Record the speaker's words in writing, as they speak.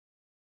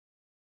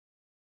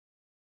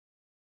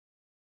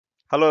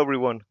Hello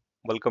everyone,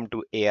 welcome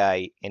to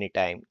AI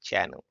Anytime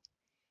channel.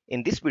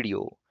 In this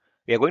video,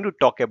 we are going to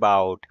talk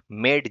about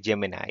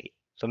Med-Gemini.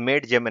 So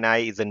Med-Gemini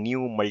is a new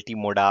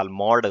multimodal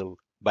model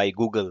by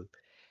Google.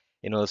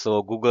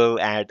 So Google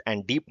and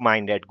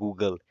DeepMind at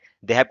Google,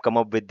 they have come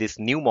up with this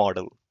new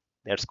model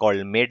that's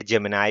called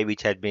Med-Gemini,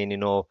 which has been,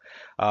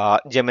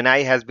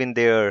 Gemini has been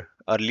their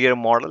earlier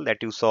model that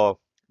you saw,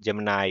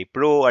 Gemini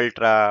Pro,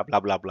 Ultra, blah,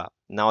 blah, blah.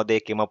 Now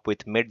they came up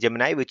with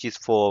Med-Gemini, which is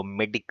for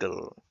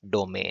medical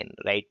domain.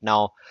 Right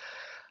now,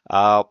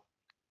 uh,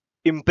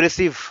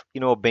 impressive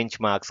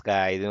benchmarks,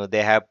 guys.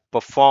 They have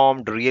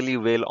performed really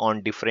well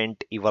on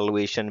different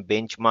evaluation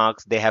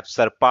benchmarks. They have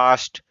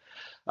surpassed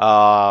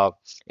on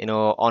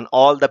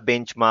all the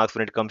benchmarks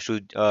when it comes to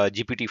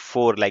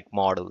GPT-4 like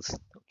models.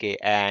 Okay,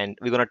 and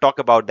we're going to talk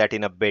about that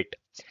in a bit.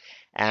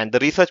 And the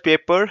research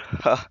paper,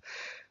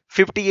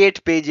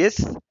 58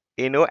 pages,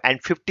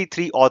 and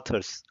 53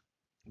 authors.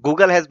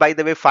 Google has, by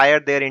the way,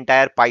 fired their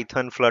entire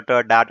Python,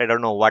 Flutter, Dart. I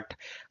don't know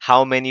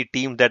how many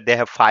teams that they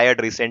have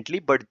fired recently,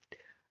 but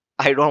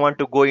I don't want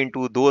to go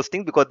into those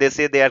things because they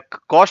say they are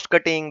cost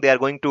cutting. They are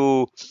going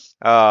to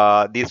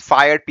these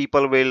fired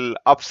people will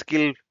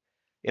upskill,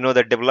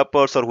 the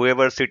developers or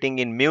whoever sitting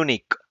in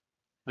Munich.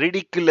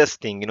 Ridiculous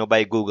thing,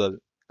 by Google.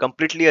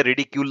 Completely a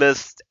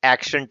ridiculous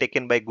action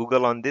taken by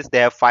Google on this. They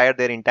have fired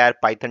their entire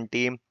Python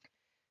team.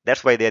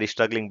 That's why they are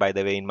struggling, by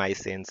the way, in my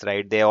sense,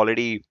 right? They are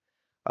already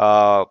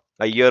a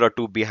year or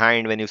two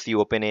behind when you see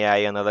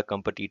OpenAI and other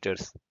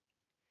competitors.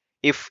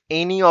 If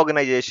any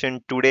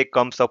organization today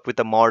comes up with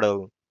a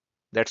model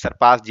that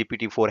surpassed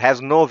GPT-4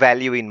 has no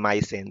value in my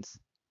sense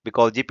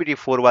because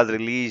GPT-4 was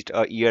released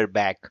a year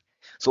back.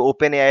 So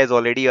OpenAI is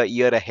already a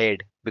year ahead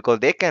because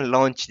they can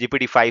launch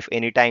GPT-5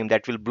 anytime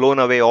that will blown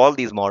away all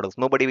these models.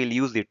 Nobody will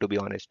use it, to be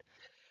honest.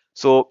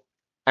 So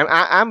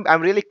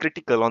I'm really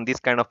critical on these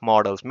kind of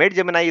models.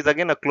 Medgemini is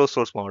again a closed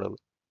source model.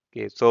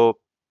 Okay, so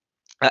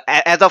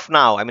as of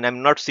now, I mean,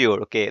 I'm not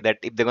sure, okay, that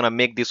if they're gonna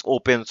make this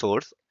open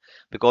source,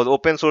 because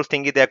open source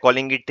thingy they're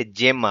calling it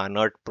Gemma,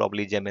 not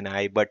probably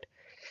Gemini, but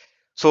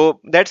so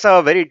that's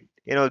a very,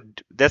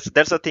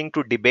 that's a thing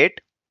to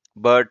debate.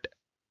 But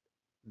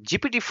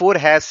GPT-4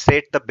 has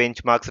set the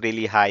benchmarks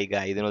really high,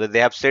 guys. They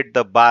have set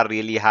the bar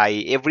really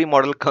high. Every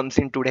model comes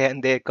in today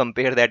and they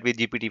compare that with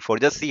GPT-4.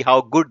 Just see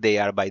how good they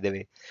are, by the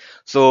way.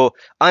 So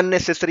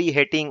unnecessary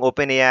hating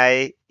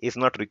OpenAI is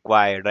not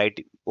required, right?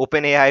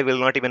 OpenAI will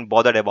not even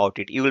bother about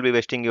it. You will be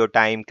wasting your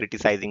time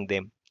criticizing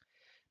them.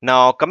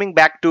 Now, coming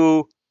back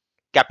to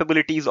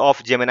capabilities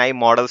of Gemini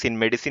models in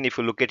medicine, if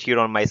you look at here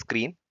on my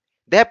screen,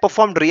 they have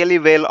performed really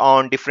well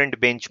on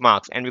different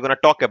benchmarks, and we're going to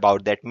talk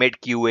about that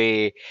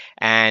MedQA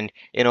and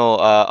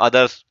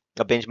others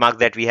benchmarks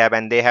that we have,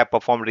 and they have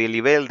performed really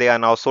well. They are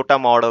now SOTA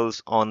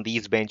models on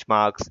these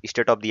benchmarks,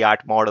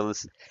 state-of-the-art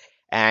models.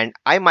 And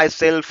I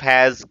myself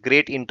has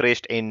great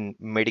interest in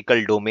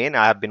medical domain.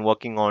 I have been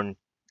working on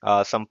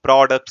some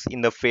products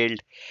in the field,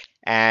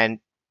 and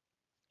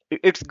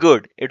it's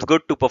good. It's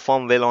good to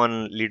perform well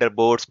on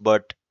leaderboards,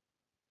 but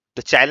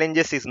the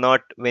challenges is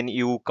not when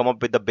you come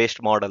up with the best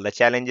model. The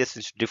challenges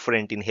is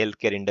different in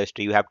healthcare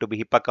industry. You have to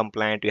be HIPAA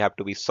compliant, you have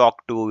to be SOC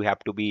 2, you have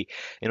to be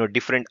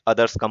different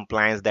others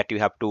compliance that you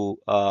have to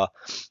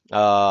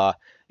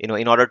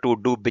in order to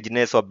do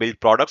business or build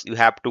products, you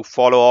have to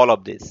follow all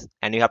of this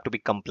and you have to be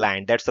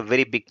compliant. That's a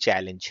very big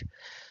challenge.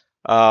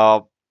 uh,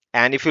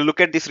 and if you look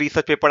at this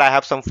research paper, I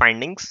have some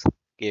findings.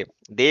 Okay,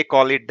 they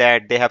call it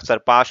that they have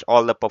surpassed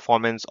all the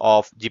performance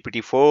of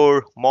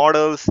GPT-4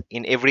 models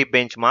in every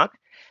benchmark,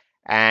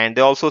 and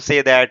they also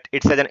say that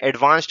it's an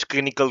advanced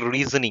clinical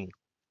reasoning.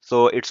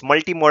 So it's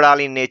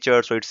multimodal in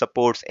nature, so it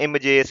supports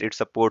images, it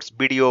supports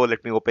video.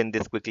 Let me open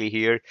this quickly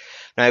here.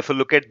 Now if you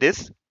look at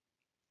this,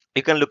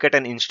 you can look at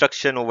an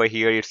instruction over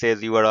here. It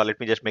says URL. Let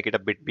me just make it a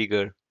bit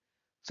bigger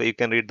so you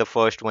can read the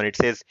first one. It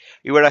says,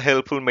 you are a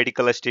helpful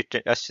medical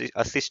assistant.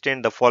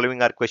 The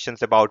following are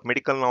questions about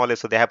medical knowledge.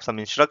 So they have some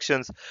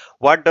instructions.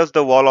 What does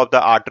the wall of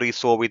the artery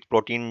show with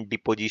protein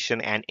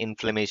deposition and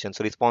inflammation?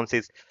 So response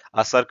is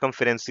a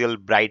circumferential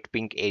bright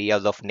pink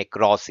areas of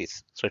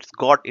necrosis. So it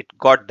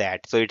got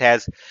that. So it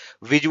has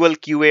visual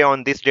QA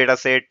on this data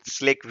set,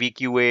 slick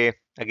VQA.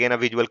 Again, a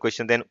visual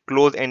question, then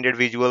close-ended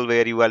visual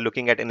where you are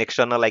looking at an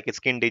external like a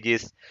skin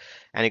disease,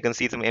 and you can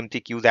see some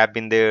MCQs have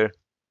been there.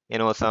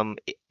 Some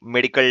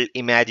medical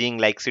imaging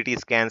like CT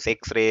scans,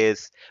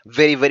 X-rays.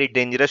 Very, very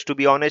dangerous, to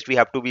be honest. We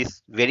have to be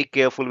very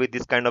careful with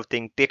this kind of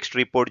thing. Text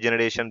report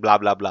generation, blah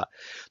blah blah.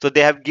 So they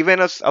have given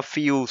us a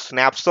few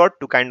snapshot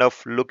to kind of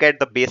look at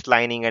the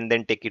baselining and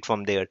then take it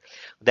from there.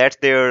 That's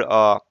their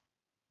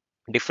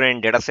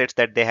different data sets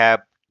that they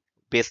have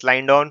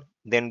baselined on.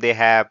 Then they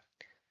have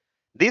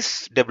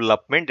this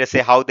development. They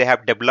say how they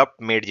have developed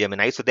made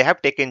Gemini. So they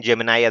have taken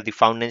Gemini as the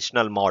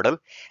foundational model,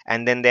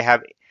 and then they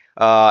have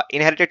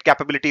inherited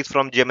capabilities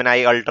from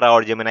Gemini Ultra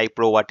or Gemini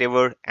Pro,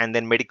 whatever, and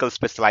then medical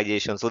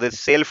specialization. So they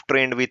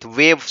self-trained with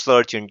wave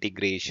search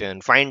integration,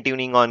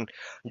 fine-tuning on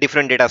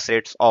different data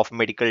sets of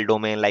medical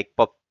domain like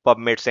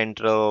PubMed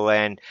Central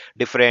and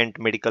different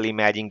medical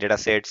imaging data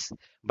sets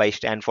by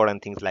Stanford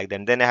and things like that.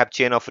 And then I have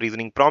chain of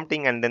reasoning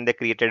prompting, and then they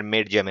created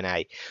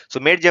Med-Gemini. So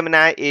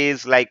Med-Gemini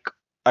is like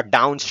a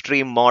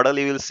downstream model,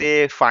 you will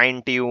say,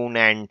 fine-tuned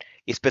and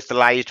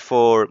specialized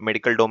for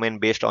medical domain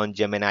based on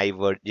Gemini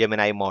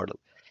model.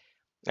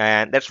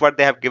 And that's what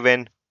they have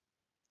given.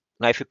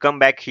 Now, if you come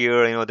back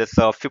here, there's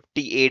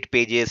 58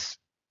 pages,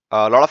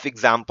 a lot of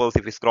examples.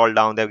 If you scroll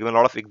down, they've given a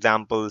lot of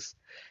examples.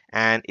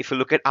 And if you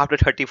look at after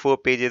 34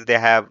 pages, they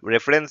have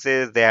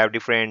references, they have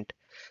different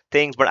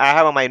things. But I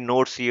have on my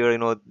notes here,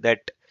 that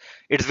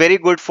it's very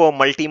good for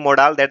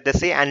multimodal, that they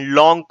say, and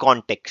long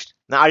context.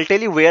 Now, I'll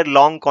tell you where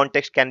long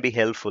context can be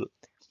helpful.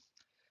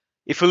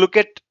 If you look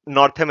at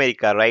North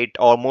America, right,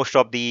 or most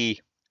of the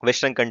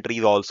Western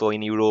countries also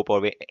in Europe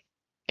or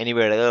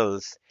anywhere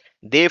else,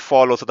 they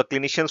follow, so the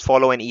clinicians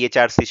follow an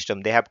EHR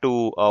system. They have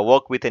to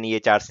work with an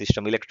EHR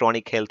system,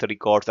 electronic health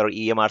records, or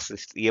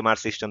EMR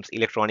systems,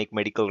 electronic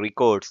medical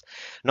records.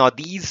 Now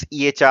these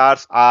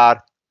EHRs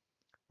are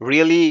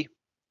really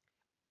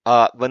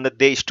when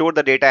they store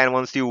the data, and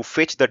once you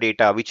fetch the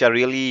data, which are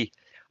really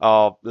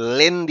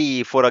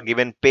lengthy for a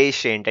given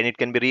patient, and it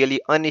can be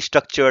really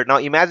unstructured. Now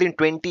imagine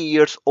 20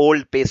 years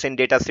old patient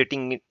data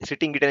sitting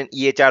in an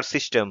EHR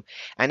system,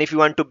 and if you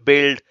want to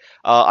build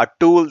a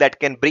tool that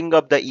can bring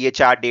up the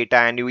EHR data,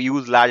 and you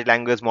use large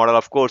language model,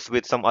 of course,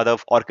 with some other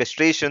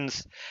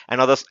orchestrations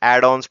and other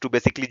add-ons to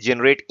basically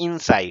generate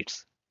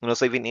insights.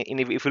 So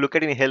if you look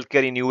at in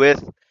healthcare in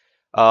US,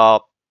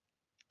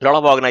 a lot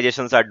of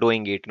organizations are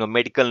doing it,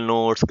 medical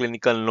notes,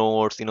 clinical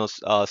notes,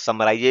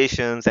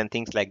 summarizations and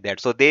things like that.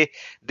 So they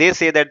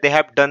say that they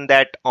have done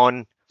that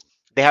on,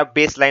 they have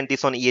baselined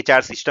this on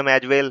EHR system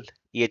as well.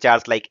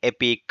 EHRs like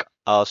Epic,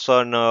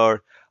 Cerner,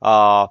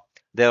 uh,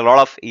 there are a lot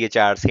of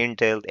EHRs,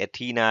 Hintel,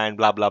 Athena, and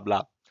blah blah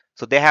blah.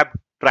 So they have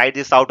tried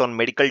this out on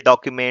medical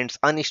documents,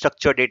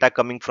 unstructured data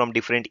coming from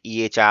different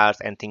EHRs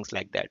and things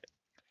like that.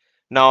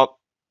 Now,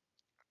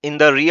 in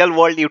the real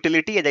world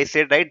utility, as I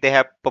said, right, they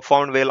have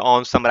performed well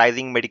on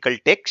summarizing medical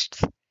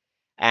texts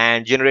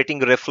and generating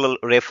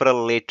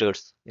referral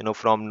letters,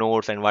 from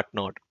notes and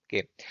whatnot.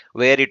 Okay,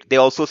 where they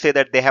also say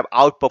that they have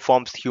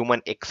outperformed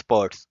human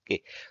experts.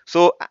 Okay,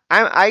 so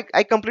I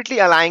completely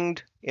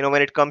aligned,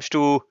 when it comes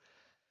to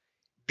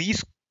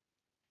these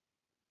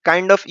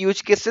kind of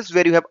use cases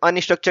where you have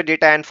unstructured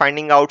data and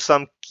finding out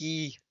some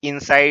key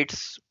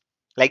insights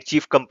like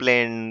chief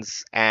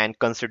complaints and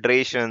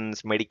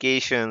considerations,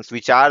 medications,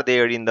 which are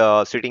there in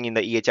the sitting in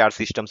the EHR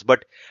systems.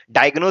 But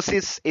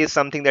diagnosis is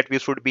something that we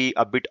should be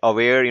a bit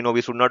aware.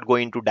 We should not go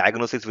into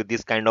diagnosis with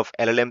this kind of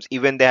LLMs.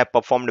 Even they have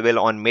performed well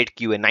on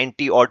MedQA,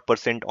 90 odd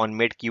percent on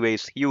MedQA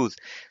is huge.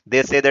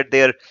 They say that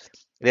their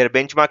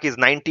benchmark is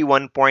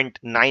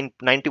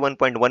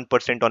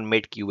 91.1% on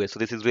MedQA. So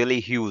this is really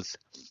huge.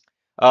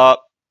 Uh,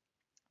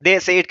 they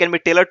say it can be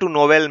tailored to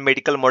novel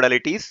medical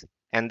modalities,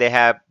 and they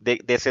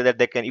say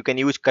that you can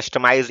use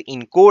customized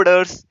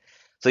encoders,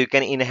 so you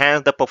can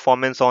enhance the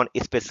performance on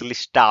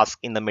specialist tasks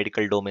in the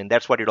medical domain.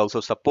 That's what it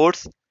also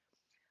supports.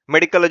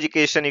 Medical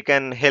education, you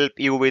can help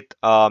you with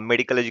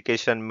medical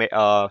education,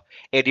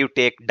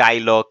 edutech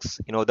dialogues.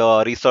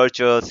 The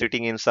researchers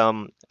sitting in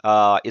some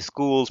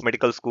schools,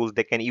 medical schools,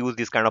 they can use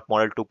this kind of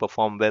model to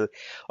perform well.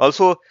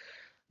 Also,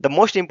 the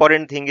most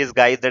important thing is,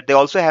 guys, that they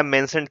also have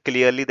mentioned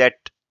clearly that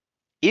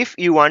if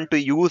you want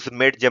to use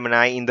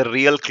Medgemini in the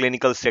real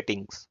clinical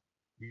settings,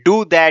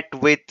 do that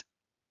with,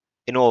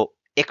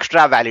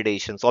 extra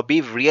validations, or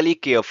be really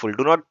careful.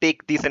 Do not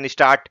take this and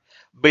start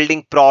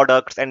building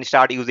products and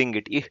start using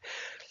it.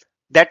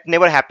 That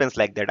never happens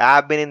like that.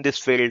 I've been in this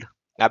field.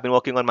 I've been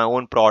working on my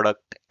own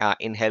product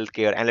in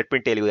healthcare, and let me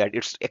tell you that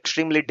it's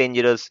extremely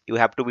dangerous. You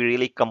have to be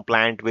really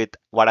compliant with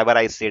whatever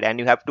I said, and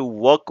you have to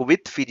work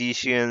with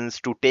physicians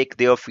to take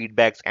their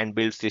feedbacks and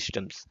build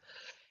systems.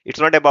 It's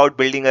not about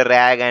building a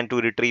rag and to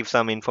retrieve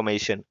some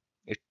information.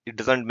 It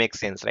doesn't make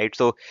sense, right?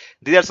 So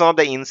these are some of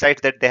the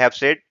insights that they have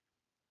said.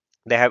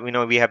 They have,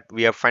 we have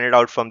found it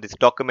out from this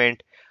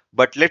document.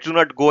 But let's do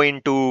not go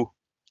into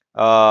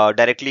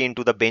directly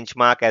into the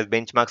benchmark, as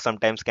benchmark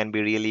sometimes can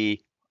be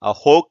really a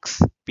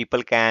hoax.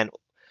 People can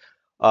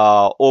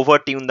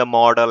overtune the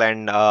model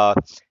and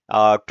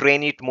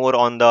train it more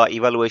on the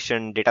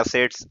evaluation data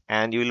sets,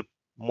 and you will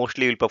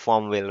mostly will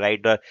perform well,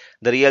 right? The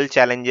real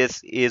challenges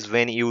is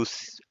when you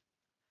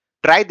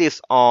try this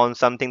on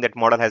something that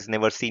model has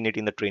never seen it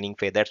in the training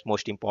phase. That's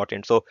most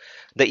important. So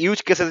the use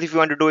cases, if you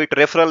want to do it,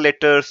 referral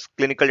letters,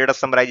 clinical data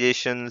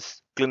summarizations,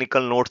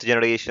 clinical notes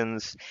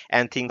generations,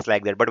 and things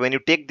like that. But when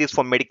you take this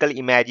for medical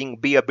imaging,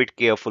 be a bit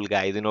careful,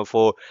 guys,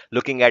 for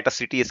looking at a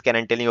CT scan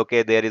and telling,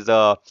 okay, there is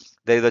a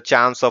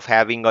chance of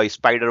having a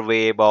spider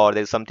web, or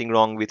there's something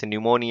wrong with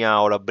pneumonia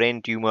or a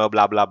brain tumor,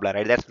 blah blah blah,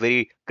 right? That's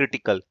very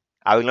critical.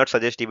 I will not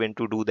suggest even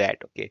to do that,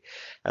 okay,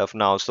 of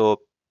now.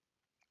 So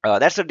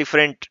that's a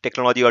different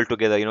technology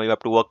altogether. You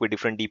have to work with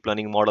different deep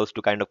learning models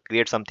to kind of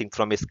create something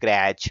from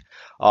scratch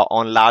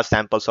on large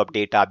samples of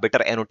data,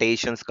 better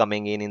annotations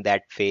coming in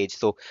that phase.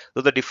 So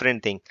those are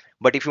different thing.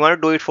 But if you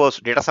want to do it for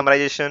data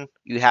summarization,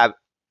 you have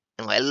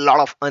a lot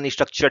of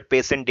unstructured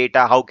patient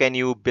data. How can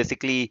you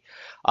basically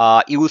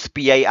use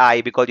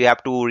PII, because you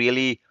have to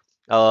really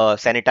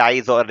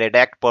sanitize or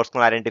redact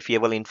personal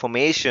identifiable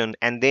information,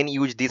 and then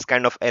use these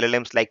kind of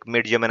LLMs like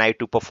Medgemini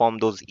to perform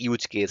those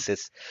use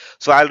cases.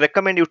 So I'll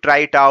recommend you try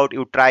it out.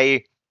 You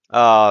try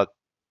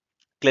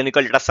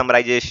clinical data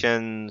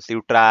summarizations,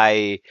 you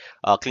try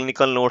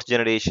clinical notes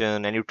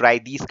generation, and you try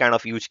these kind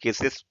of use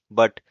cases.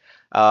 But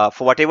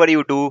for whatever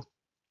you do,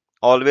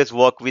 always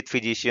work with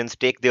physicians,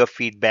 take their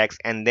feedbacks,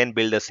 and then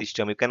build a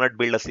system. You cannot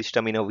build a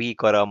system in a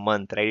week or a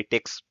month, right? It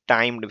takes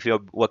time if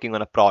you're working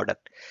on a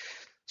product.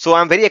 So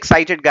I'm very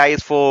excited,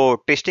 guys, for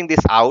testing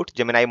this out,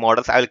 Gemini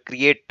models. I'll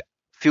create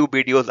few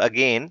videos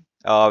again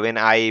when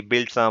I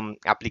build some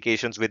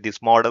applications with this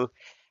model,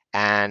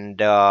 and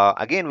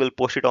again we'll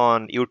post it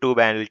on YouTube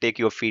and we'll take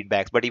your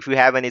feedbacks. But if you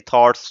have any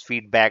thoughts,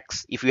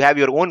 feedbacks, if you have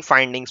your own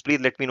findings,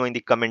 please let me know in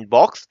the comment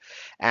box.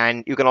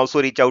 And you can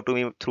also reach out to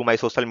me through my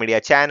social media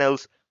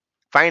channels.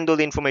 Find those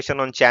information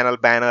on channel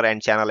banner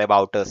and channel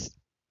about us.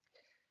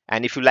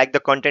 And if you like the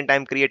content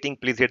I'm creating,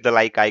 please hit the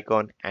like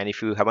icon. And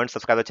if you haven't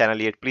subscribed the channel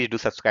yet, please do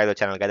subscribe the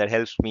channel, guys. That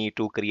helps me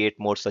to create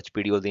more such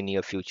videos in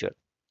near future.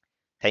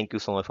 Thank you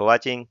so much for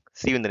watching.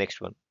 See you in the next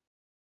one.